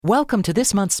Welcome to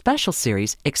this month's special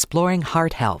series, Exploring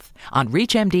Heart Health, on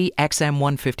ReachMD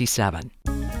XM157.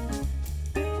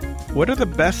 What are the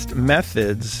best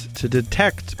methods to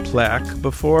detect plaque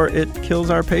before it kills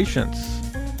our patients?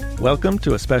 Welcome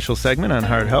to a special segment on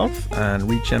heart health on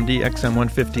ReachMD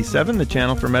XM157, the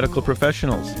channel for medical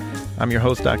professionals. I'm your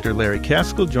host, Dr. Larry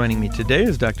Caskell. Joining me today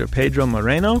is Dr. Pedro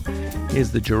Moreno. He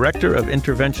is the Director of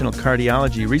Interventional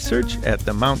Cardiology Research at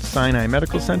the Mount Sinai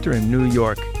Medical Center in New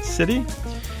York City.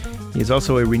 He is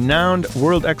also a renowned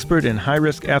world expert in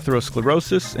high-risk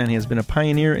atherosclerosis, and he has been a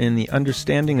pioneer in the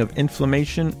understanding of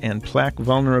inflammation and plaque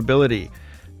vulnerability.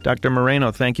 Dr.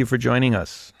 Moreno, thank you for joining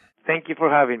us. Thank you for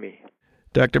having me.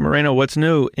 Dr. Moreno, what's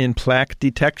new in plaque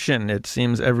detection? It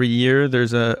seems every year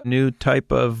there's a new type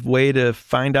of way to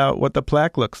find out what the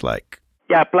plaque looks like.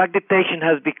 Yeah, plaque detection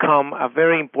has become a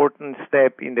very important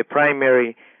step in the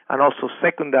primary and also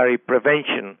secondary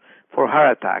prevention for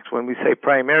heart attacks. When we say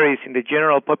primary, it's in the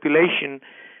general population.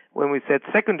 When we said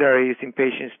secondary, it's in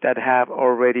patients that have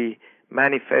already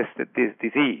manifested this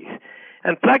disease.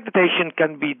 And plaque detection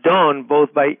can be done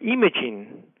both by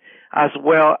imaging as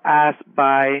well as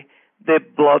by the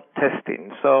blood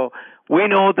testing. So we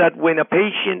know that when a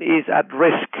patient is at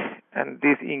risk, and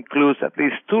this includes at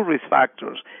least two risk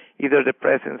factors, either the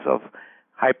presence of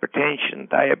hypertension,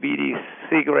 diabetes,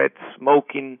 cigarettes,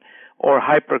 smoking, or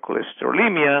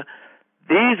hypercholesterolemia,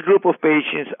 this group of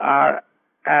patients are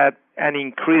at an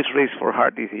increased risk for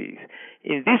heart disease.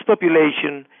 In this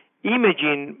population,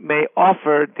 imaging may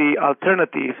offer the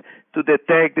alternative to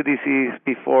detect the disease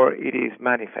before it is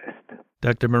manifest.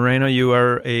 Dr. Moreno, you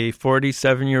are a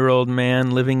 47-year-old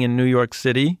man living in New York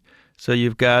City, so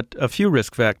you've got a few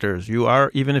risk factors. You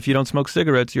are, even if you don't smoke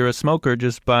cigarettes, you're a smoker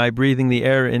just by breathing the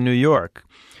air in New York.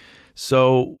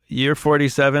 So you're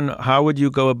 47. How would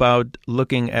you go about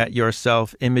looking at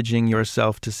yourself, imaging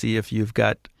yourself to see if you've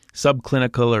got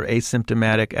subclinical or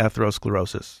asymptomatic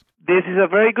atherosclerosis? This is a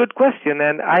very good question,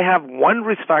 and I have one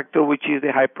risk factor, which is the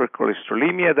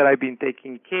hypercholesterolemia that I've been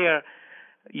taking care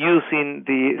using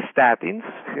the statins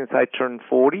since I turned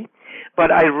 40.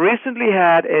 But I recently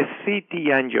had a CT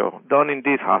angio done in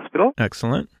this hospital.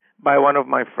 Excellent. By one of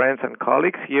my friends and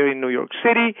colleagues here in New York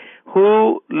City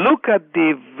who look at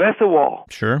the vessel wall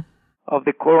of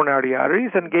the coronary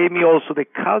arteries and gave me also the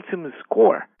calcium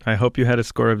score. I hope you had a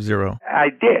score of 0. I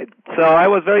did. So I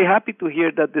was very happy to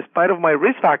hear that despite of my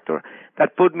risk factor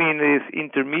that put me in this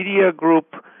intermediate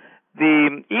group,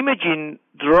 the imaging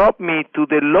dropped me to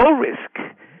the low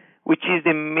risk, which is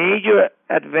the major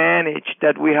advantage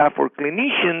that we have for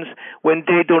clinicians when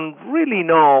they don't really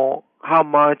know how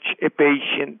much a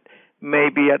patient may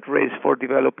be at risk for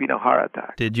developing a heart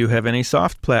attack. Did you have any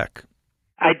soft plaque?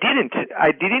 I didn't.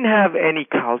 I didn't have any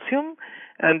calcium,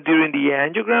 and during the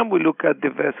angiogram, we look at the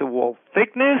vessel wall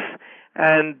thickness,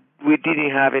 and we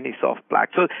didn't have any soft plaque.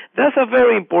 So that's a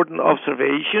very important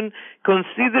observation,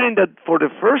 considering that for the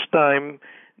first time,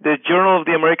 the Journal of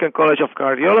the American College of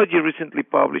Cardiology recently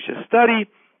published a study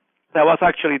that was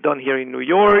actually done here in New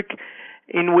York,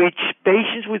 in which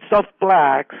patients with soft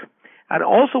plaques and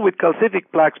also with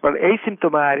calcific plaques but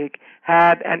asymptomatic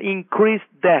had an increased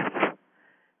death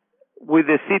with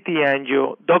the CT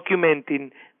angio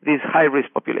documenting this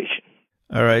high-risk population.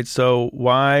 All right, so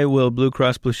why will Blue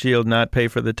Cross Blue Shield not pay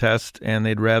for the test, and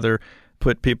they'd rather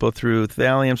put people through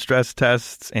thallium stress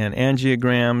tests and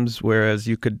angiograms, whereas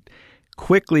you could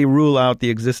quickly rule out the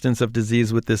existence of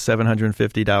disease with this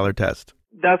 $750 test?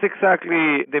 That's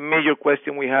exactly the major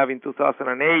question we have in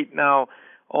 2008 now.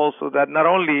 Also, that not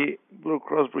only Blue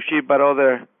Cross Blue Shield but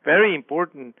other very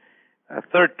important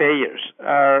third payers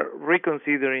are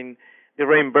reconsidering the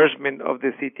reimbursement of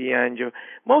the CT angio.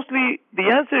 Mostly,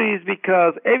 the answer is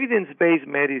because evidence-based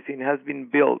medicine has been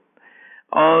built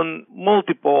on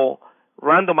multiple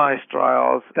randomized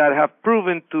trials that have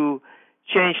proven to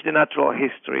change the natural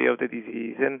history of the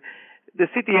disease. And the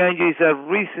CT angio is a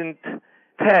recent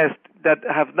test that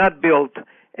have not built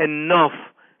enough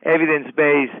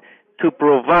evidence-based to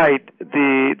provide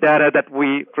the data that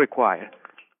we require.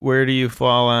 Where do you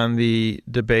fall on the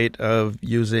debate of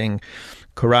using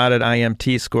carotid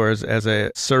IMT scores as a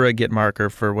surrogate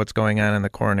marker for what's going on in the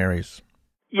coronaries?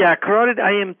 Yeah, carotid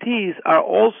IMTs are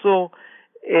also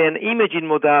an imaging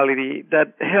modality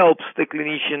that helps the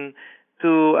clinician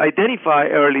to identify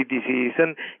early disease.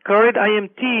 And carotid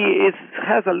IMT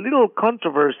has a little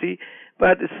controversy,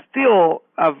 but it's still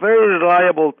a very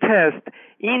reliable test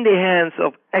in the hands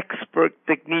of expert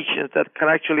technicians that can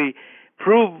actually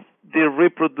prove the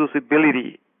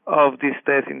reproducibility of this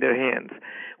test in their hands.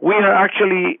 We are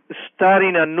actually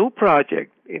starting a new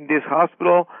project in this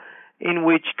hospital in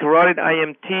which carotid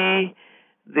IMT,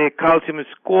 the calcium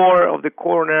score of the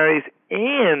coronaries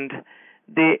and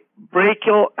the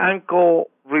brachial-ankle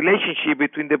relationship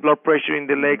between the blood pressure in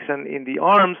the legs and in the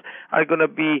arms are going to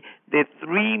be the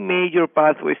three major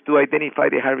pathways to identify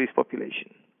the high-risk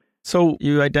population. So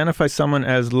you identify someone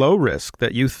as low risk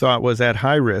that you thought was at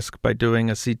high risk by doing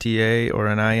a CTA or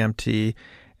an IMT,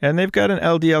 and they've got an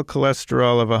LDL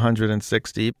cholesterol of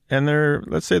 160, and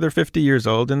let's say they're 50 years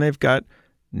old, and they've got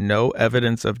no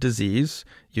evidence of disease.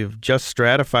 You've just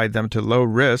stratified them to low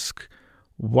risk.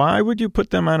 Why would you put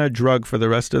them on a drug for the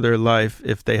rest of their life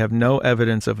if they have no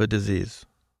evidence of a disease?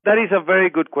 That is a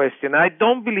very good question. I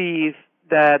don't believe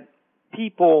that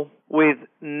people with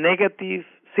negative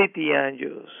CT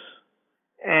angios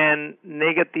and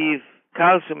negative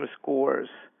calcium scores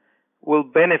will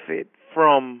benefit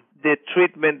from the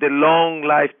treatment, the long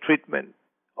life treatment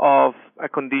of a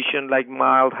condition like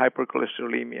mild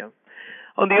hypercholesterolemia.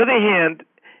 On the other hand,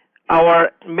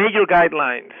 our major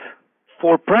guidelines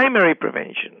for primary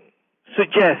prevention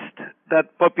suggest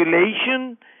that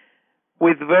population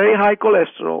with very high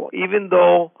cholesterol, even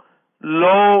though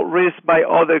low risk by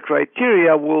other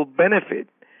criteria, will benefit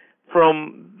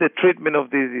from the treatment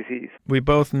of this disease. We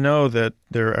both know that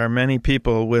there are many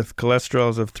people with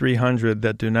cholesterols of 300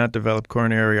 that do not develop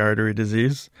coronary artery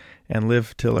disease and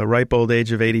live till a ripe old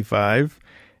age of 85.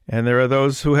 And there are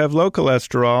those who have low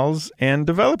cholesterols and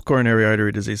develop coronary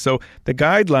artery disease. So the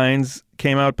guidelines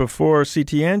came out before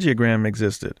CT angiogram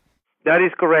existed. That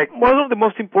is correct. One of the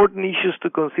most important issues to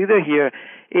consider here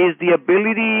is the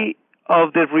ability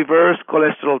of the reverse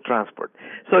cholesterol transport.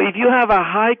 So if you have a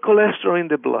high cholesterol in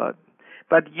the blood,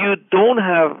 but you don't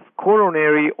have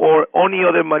coronary or any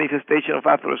other manifestation of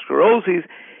atherosclerosis,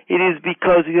 it is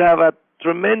because you have a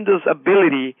tremendous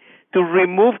ability to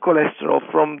remove cholesterol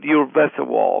from your vessel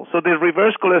wall. So the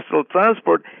reverse cholesterol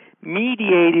transport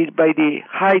mediated by the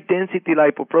high-density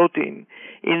lipoprotein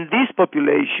in this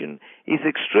population is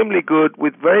extremely good,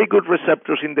 with very good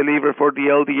receptors in the liver for the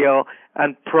LDL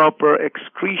and proper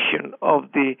excretion of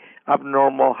the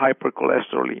abnormal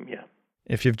hypercholesterolemia.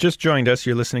 If you've just joined us,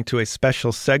 you're listening to a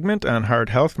special segment on Heart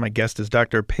Health. My guest is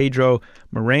Dr. Pedro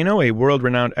Moreno, a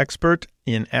world-renowned expert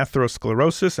in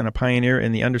atherosclerosis and a pioneer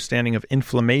in the understanding of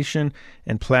inflammation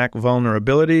and plaque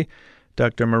vulnerability.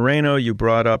 Dr. Moreno, you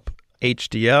brought up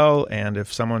HDL, and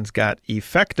if someone's got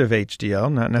effective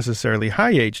HDL, not necessarily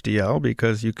high HDL,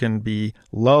 because you can be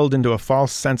lulled into a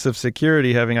false sense of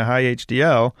security having a high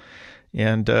HDL,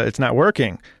 and it's not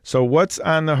working. So what's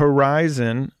on the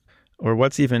horizon, or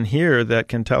what's even here, that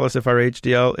can tell us if our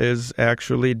HDL is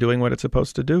actually doing what it's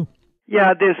supposed to do?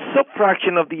 Yeah, the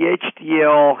subfraction of the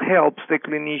HDL helps the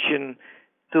clinician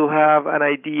to have an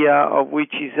idea of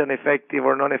which is an effective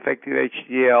or non-effective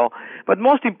HDL. But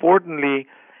most importantly,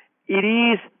 it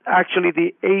is actually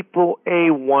the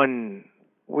ApoA1,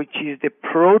 which is the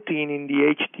protein in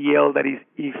the HDL that is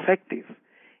effective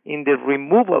in the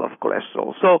removal of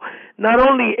cholesterol. So not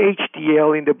only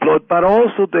HDL in the blood, but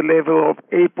also the level of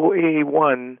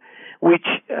ApoA1, which,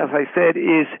 as I said,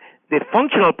 is the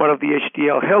functional part of the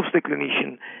HDL, helps the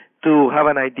clinician to have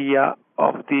an idea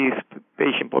of this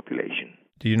patient population.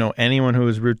 Do you know anyone who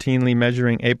is routinely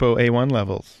measuring ApoA1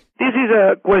 levels? This is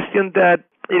a question that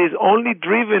it is only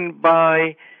driven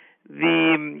by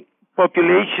the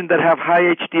population that have high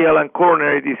HDL and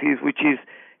coronary disease, which is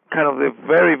kind of the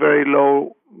very, very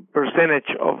low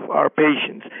percentage of our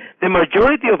patients. The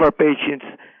majority of our patients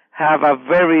have a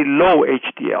very low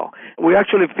HDL. We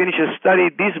actually finished a study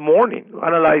this morning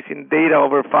analyzing data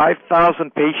over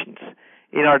 5,000 patients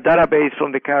in our database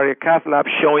from the Carrier Cath Lab,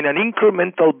 showing an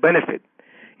incremental benefit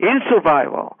in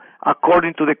survival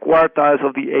according to the quartiles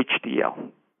of the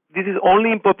HDL. This is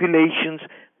only in populations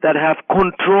that have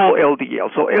control LDL,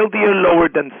 so LDL lower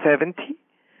than 70,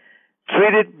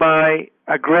 treated by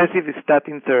aggressive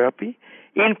statin therapy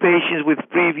in patients with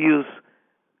previous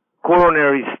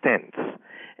coronary stents.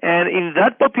 And in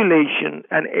that population,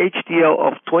 an HDL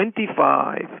of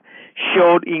 25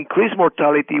 showed increased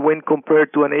mortality when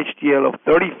compared to an HDL of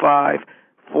 35,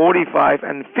 45,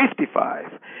 and 55,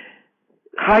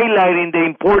 highlighting the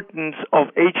importance of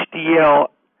HDL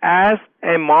as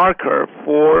a marker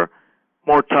for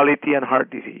mortality and heart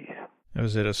disease.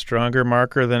 Is it a stronger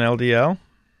marker than LDL?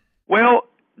 Well,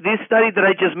 this study that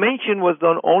I just mentioned was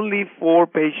done only for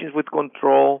patients with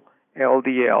control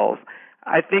LDLs.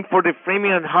 I think for the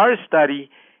Framingham Heart study,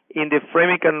 in the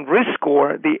Framingham risk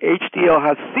score, the HDL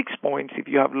has 6 points if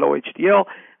you have low HDL,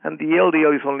 and the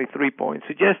LDL is only 3 points,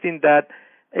 suggesting that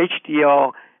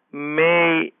HDL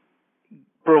may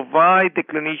provide the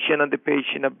clinician and the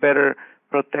patient a better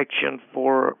protection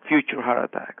for future heart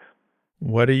attacks.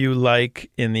 What do you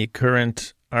like in the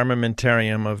current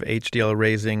armamentarium of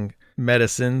HDL-raising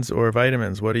medicines or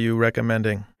vitamins? What are you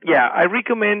recommending? Yeah, I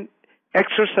recommend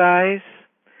exercise.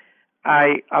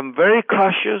 I am very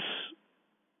cautious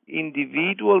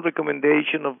individual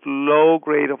recommendation of low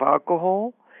grade of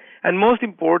alcohol. And most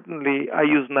importantly, I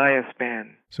use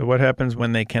niaspan. So what happens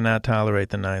when they cannot tolerate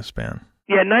the niaspan?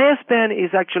 Yeah, niaspan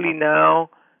is actually now...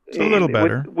 It's a little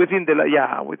better. Within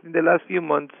the last few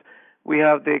months, we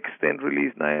have the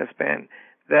extended-release niaspan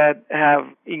that have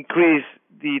increased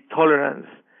the tolerance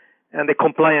and the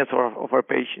compliance of our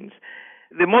patients.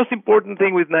 The most important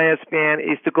thing with niaspan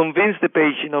is to convince the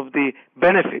patient of the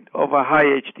benefit of a high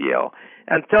HDL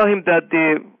and tell him that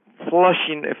the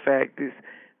flushing effect,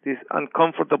 this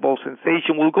uncomfortable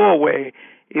sensation, will go away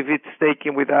if it's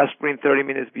taken with aspirin 30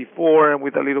 minutes before and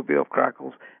with a little bit of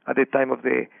crackles at the time of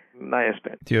the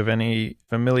niaspan. Do you have any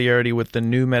familiarity with the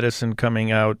new medicine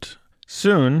coming out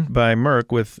soon by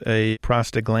Merck with a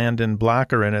prostaglandin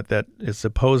blocker in it that is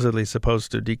supposedly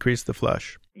supposed to decrease the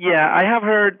flush? Yeah, I have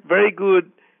heard very good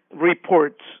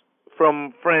reports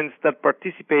from friends that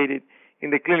participated in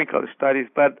the clinical studies,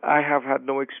 but I have had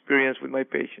no experience with my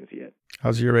patients yet.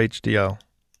 How's your HDL?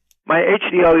 My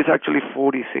HDL is actually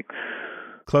 46.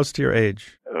 Close to your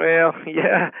age. Well,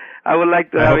 yeah, I would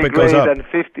like to have it greater than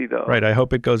 50, though. Right, I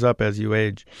hope it goes up as you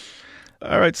age.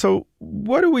 All right, so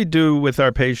what do we do with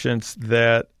our patients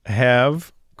that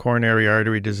have coronary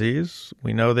artery disease?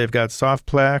 We know they've got soft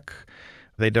plaque.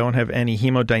 They don't have any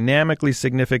hemodynamically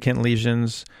significant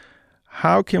lesions.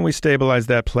 How can we stabilize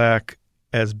that plaque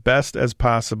as best as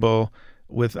possible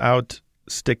without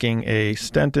sticking a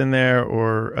stent in there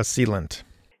or a sealant?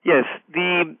 Yes,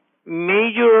 the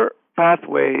major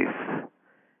pathways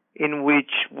in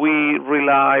which we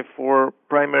rely for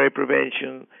primary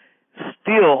prevention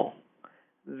still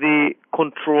the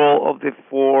control of the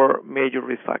four major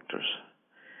risk factors.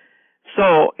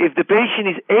 So if the patient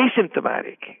is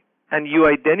asymptomatic and you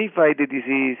identify the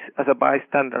disease as a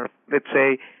bystander, let's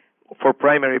say for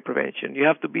primary prevention, you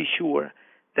have to be sure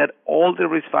that all the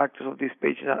risk factors of this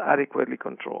patient are adequately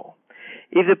controlled.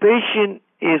 If the patient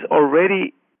is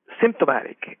already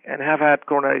symptomatic and have had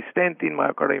coronary stenting,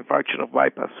 myocardial infarction, or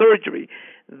bypass surgery,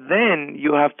 then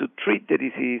you have to treat the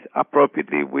disease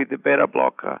appropriately with the beta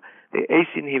blocker, the ACE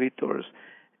inhibitors,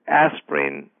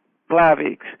 aspirin,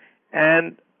 Plavix,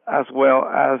 and as well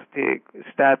as the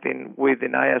statin with the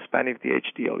niaspan if the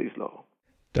HDL is low.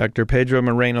 Dr. Pedro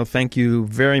Moreno, thank you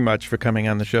very much for coming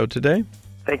on the show today.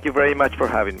 Thank you very much for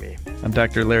having me. I'm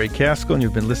Dr. Larry Kaskel, and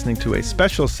you've been listening to a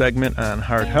special segment on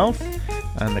heart health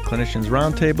on the Clinicians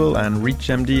Roundtable on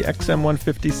ReachMD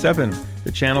XM157,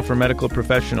 the channel for medical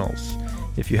professionals.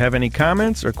 If you have any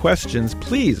comments or questions,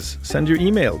 please send your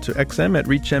email to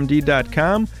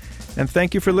xm@reachmd.com, and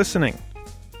thank you for listening.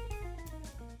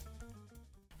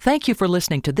 Thank you for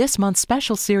listening to this month's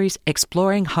special series,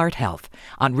 Exploring Heart Health,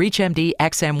 on ReachMD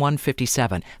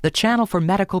XM157, the channel for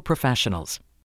medical professionals.